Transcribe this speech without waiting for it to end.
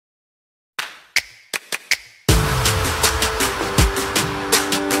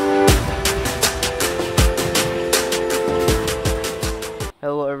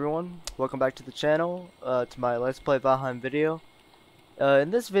welcome back to the channel, to my Let's Play Valheim video. In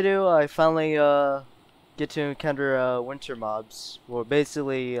this video, I finally get to encounter winter mobs, well,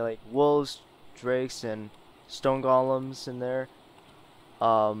 basically like wolves, drakes, and stone golems in there.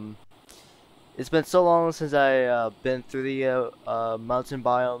 It's been so long since I been through the mountain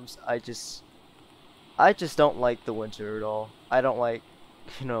biomes. I just don't like the winter at all. I don't like,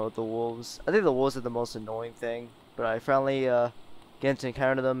 the wolves. I think the wolves are the most annoying thing, but I finally get to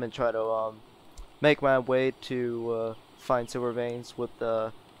encounter them and try to make my way to find silver veins with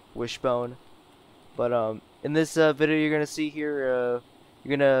the wishbone. But in this video you're gonna see here,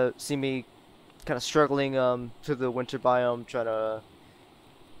 you're gonna see me kind of struggling through the winter biome, trying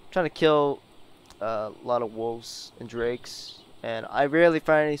to kill a lot of wolves and drakes, and I rarely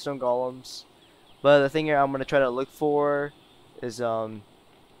find any stone golems. But the thing here I'm gonna try to look for is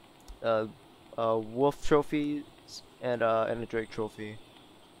wolf trophies and a drake trophy,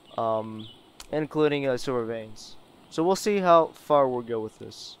 including silver veins. So we'll see how far we'll go with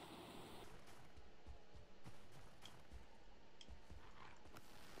this.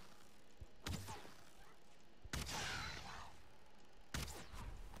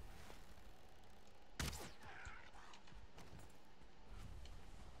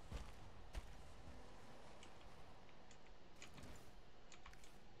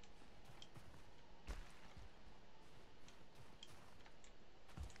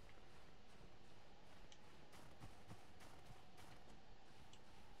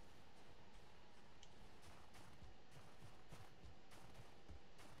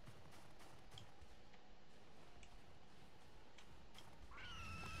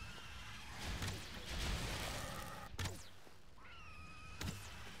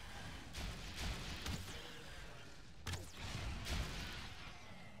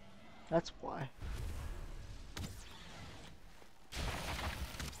 That's why.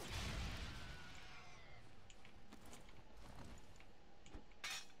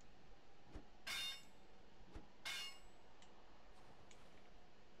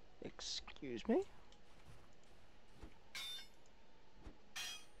 Excuse me?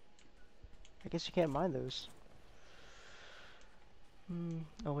 I guess you can't mine those.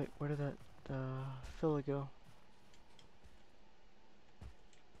 Oh wait, where did that filler go?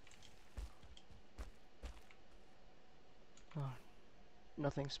 Oh,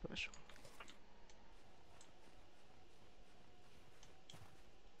 nothing special.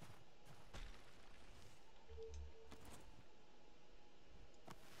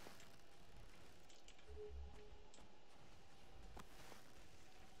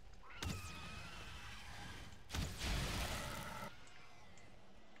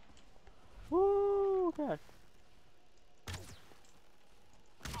 Woo, God.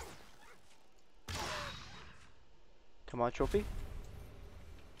 Come on, trophy.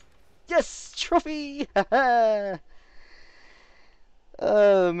 Yes, trophy! Oh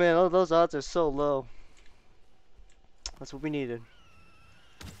man, all those odds are so low. That's what we needed.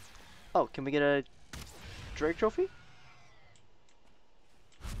 Oh, can we get a Drake trophy?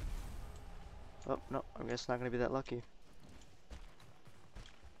 Oh, no, I guess not gonna be that lucky.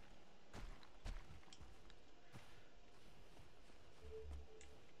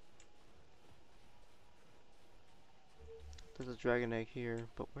 There's a dragon egg here,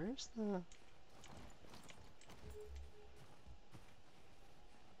 but where's the...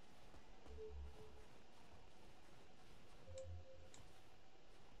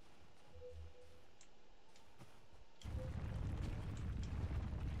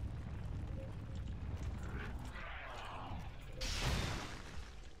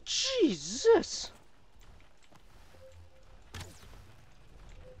 Jesus!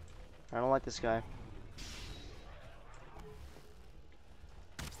 I don't like this guy.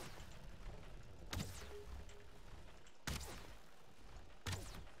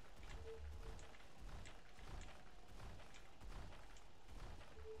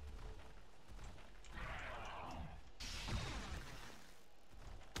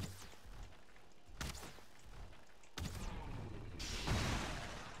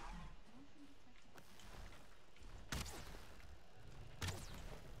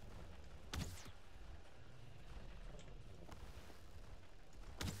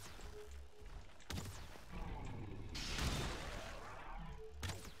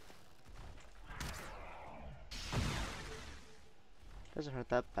 Doesn't hurt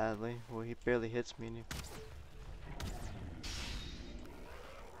that badly. Well, he barely hits me.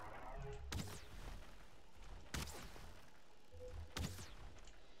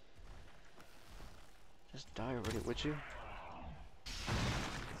 Just die already, would you?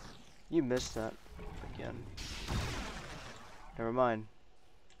 You missed that again. Never mind.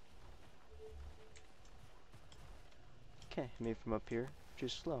 Can't hit me from up here. Too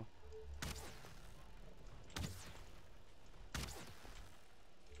slow.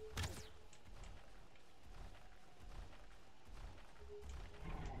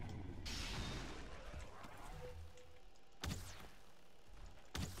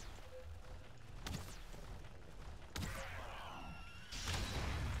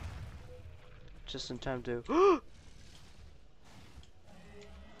 Just in time to.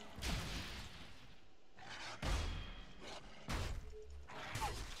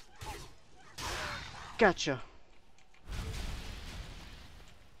 Gotcha.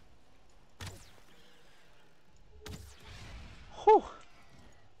 Whew.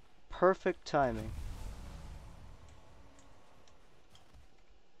 Perfect timing.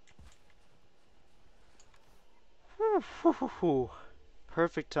 Whew, whew, whew, whew.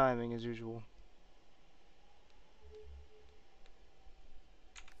 Perfect timing as usual.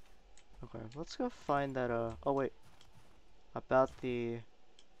 Okay, let's go find that, oh wait. About the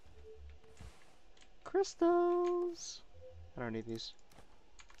crystals. I don't need these.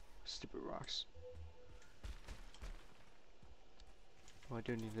 Stupid rocks. Oh, I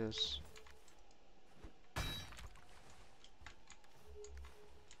do need this.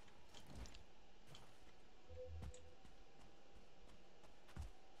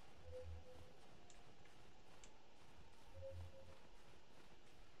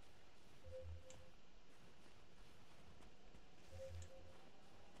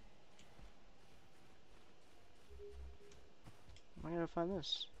 Am I gonna find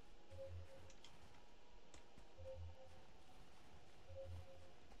this?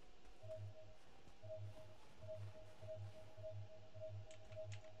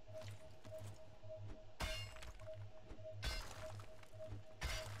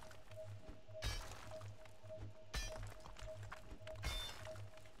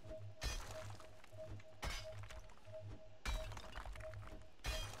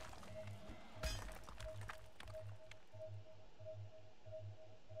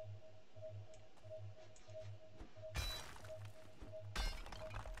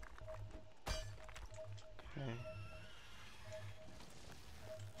 Okay.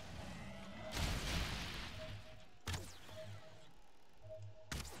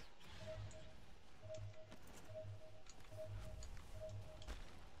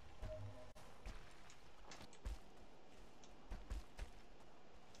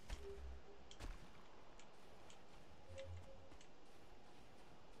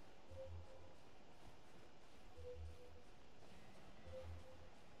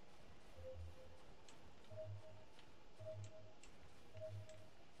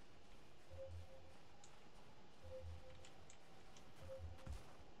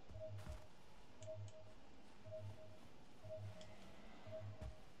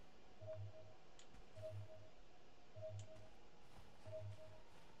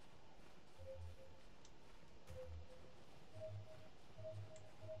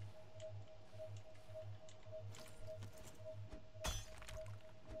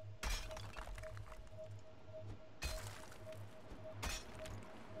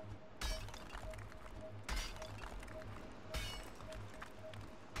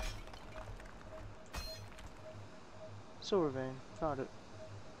 Silver vein. Found it.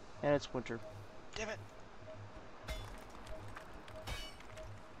 And it's winter. Damn it!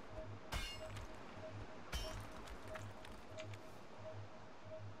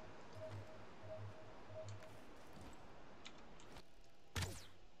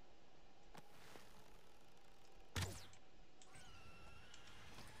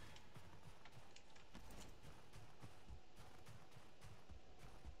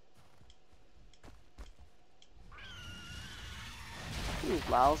 You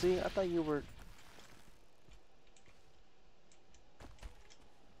lousy. I thought you were...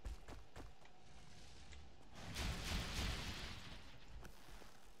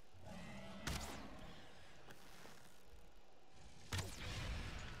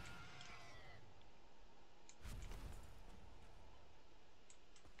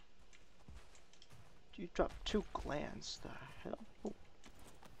 You dropped 2 glands. The hell? Oh.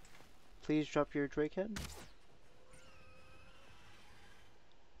 Please drop your Drake head.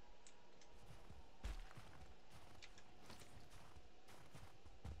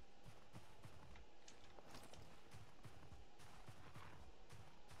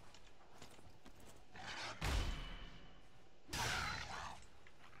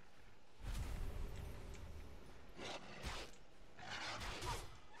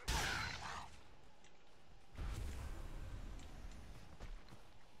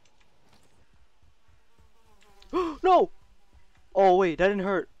 No! Oh wait, that didn't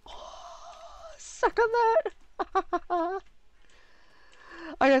hurt. Suck on that!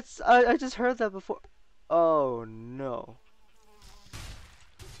 I just heard that before. Oh no.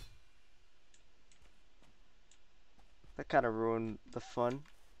 That kind of ruined the fun.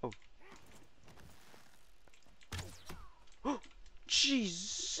 Oh.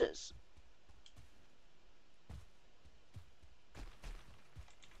 Jesus.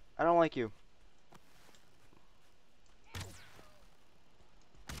 I don't like you.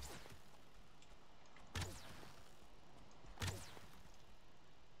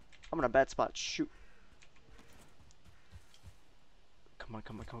 I'm in a bad spot. Shoot. Come on,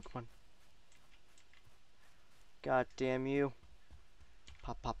 come on, come on, come on. God damn you.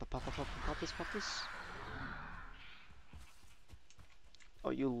 Pop, pop, pop, pop, pop, pop, pop this, pop this. Oh,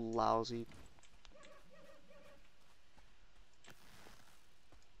 you lousy.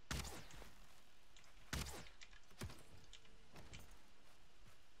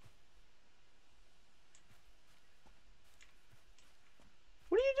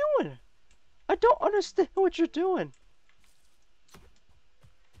 What are you doing? I don't understand what you're doing.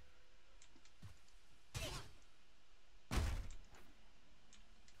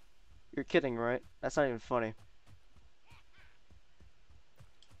 You're kidding, right? That's not even funny.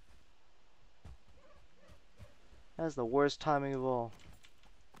 That's the worst timing of all.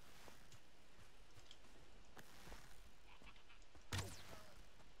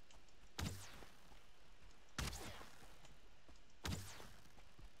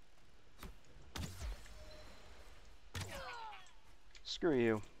 Screw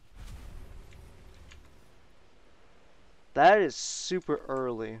you. That is super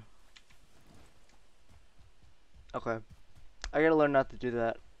early. Okay. I gotta learn not to do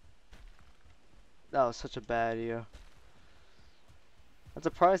that. That was such a bad idea. I'm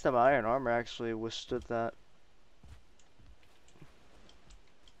surprised that my iron armor actually withstood that.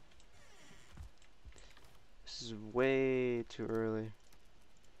 This is way too early.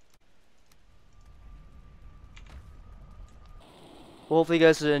 Well, hopefully you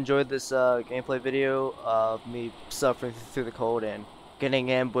guys enjoyed this gameplay video of me suffering through the cold and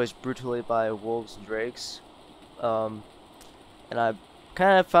getting ambushed brutally by wolves and drakes. And I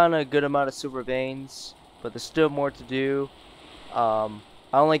kind of found a good amount of silver veins, but there's still more to do. I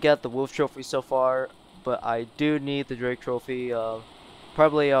only got the wolf trophy so far, but I do need the drake trophy.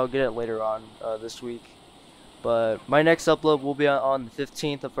 Probably I'll get it later on this week. But my next upload will be on the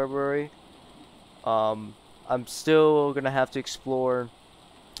 15th of February. I'm still gonna have to explore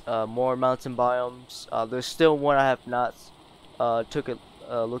more mountain biomes. There's still one I have not took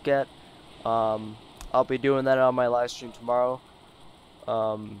a look at. I'll be doing that on my live stream tomorrow.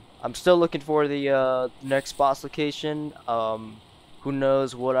 I'm still looking for the next boss location. Who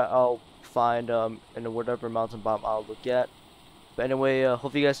knows what I'll find in whatever mountain biome I'll look at. But anyway,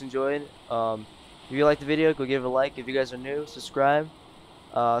 hope you guys enjoyed. If you liked the video, go give it a like. If you guys are new, subscribe.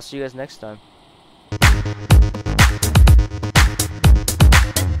 I'll see you guys next time.